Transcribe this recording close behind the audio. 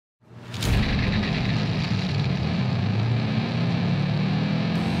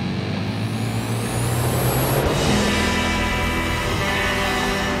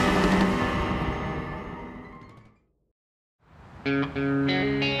Hey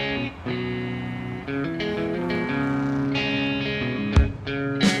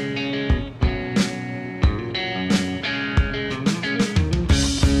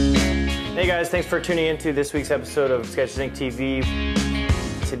guys, thanks for tuning into this week's episode of Sketches Inc. TV.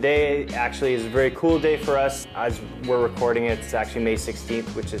 Today actually is a very cool day for us. As we're recording it, it's actually May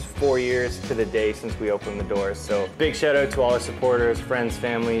 16th, which is 4 years to the day since we opened the doors. So big shout out to all our supporters, friends,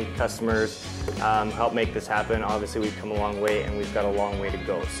 family, customers, help make this happen. Obviously we've come a long way and we've got a long way to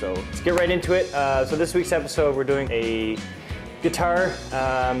go. So let's get right into it. So this week's episode, we're doing a guitar,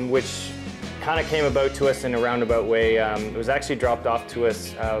 which kind of came about to us in a roundabout way. It was actually dropped off to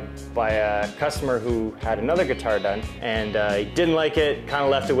us by a customer who had another guitar done, and he didn't like it, kind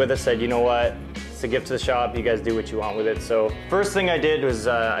of left it with us, said, you know what, it's a gift to the shop, you guys do what you want with it. So first thing I did was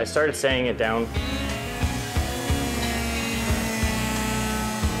I started sanding it down.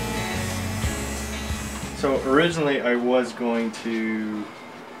 So originally I was going to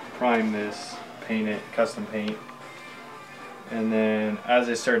prime this, paint it, custom paint. And then as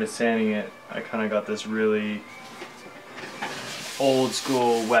I started sanding it, I kind of got this really old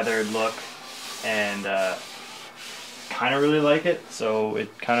school weathered look, and kind of really like it. So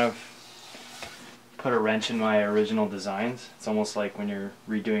it kind of put a wrench in my original designs. It's almost like when you're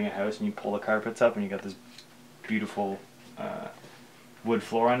redoing a house and you pull the carpets up and you got this beautiful wood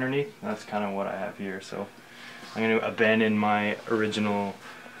floor underneath. That's kind of what I have here. So I'm going to abandon my original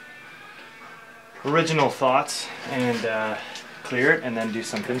thoughts and clear it and then do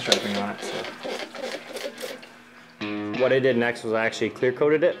some pinstriping on it. So what I did next was I actually clear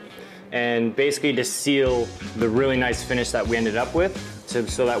coated it, and basically to seal the really nice finish that we ended up with,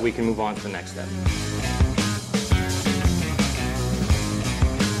 so that we can move on to the next step.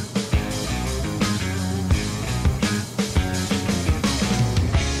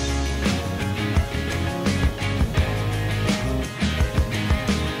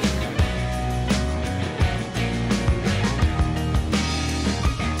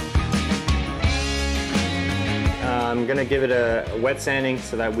 I'm going to give it a wet sanding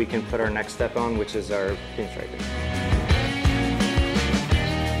so that we can put our next step on, which is our pinstriping.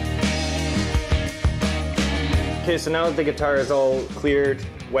 Okay, so now that the guitar is all cleared,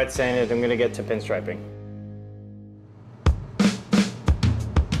 wet sanded, I'm going to get to pinstriping.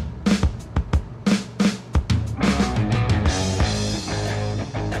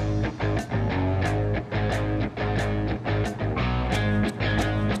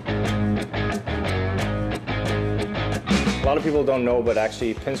 A lot of people don't know, but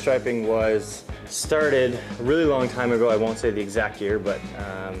actually pinstriping was started a really long time ago. I won't say the exact year, but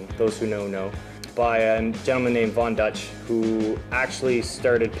those who know, by a gentleman named Von Dutch, who actually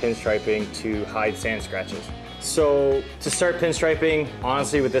started pinstriping to hide sand scratches. So to start pinstriping,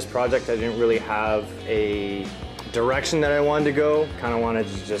 honestly with this project I didn't really have a direction that I wanted to go. Kind of wanted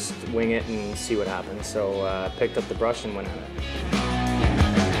to just wing it and see what happened. So I picked up the brush and went at it.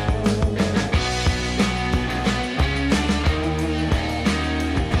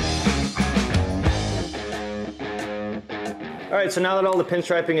 Alright, so now that all the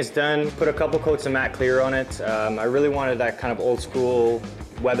pinstriping is done, put a couple coats of matte clear on it. I really wanted that kind of old school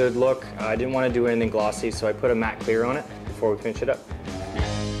weathered look. I didn't want to do anything glossy, so I put a matte clear on it before we finish it up.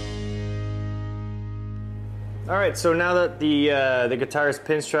 Alright, so now that the guitar is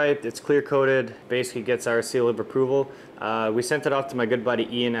pinstriped, it's clear coated, basically gets our seal of approval. We sent it off to my good buddy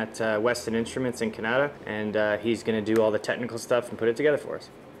Ian at Weston Instruments in Kanata, and he's going to do all the technical stuff and put it together for us.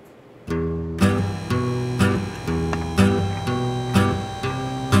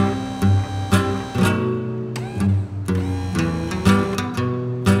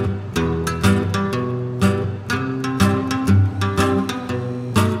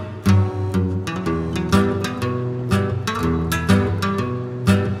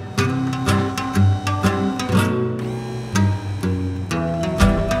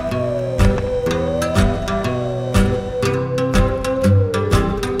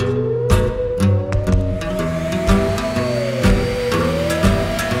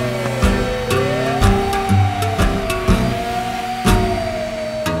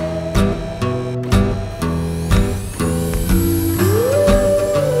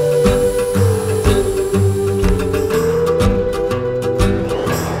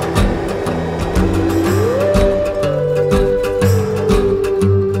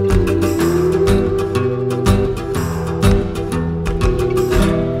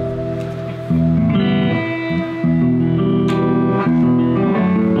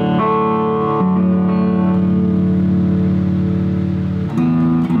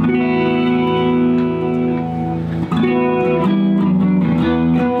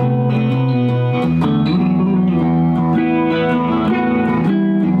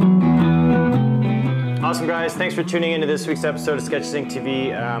 thanks for tuning into this week's episode of Sketches Inc.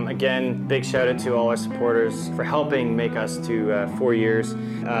 TV. Again, big shout out to all our supporters for helping make us to 4 years.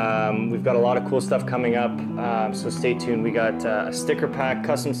 We've got a lot of cool stuff coming up, so stay tuned. We got a sticker pack,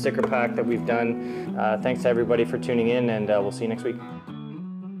 custom sticker pack that we've done. Thanks to everybody for tuning in, and we'll see you next week.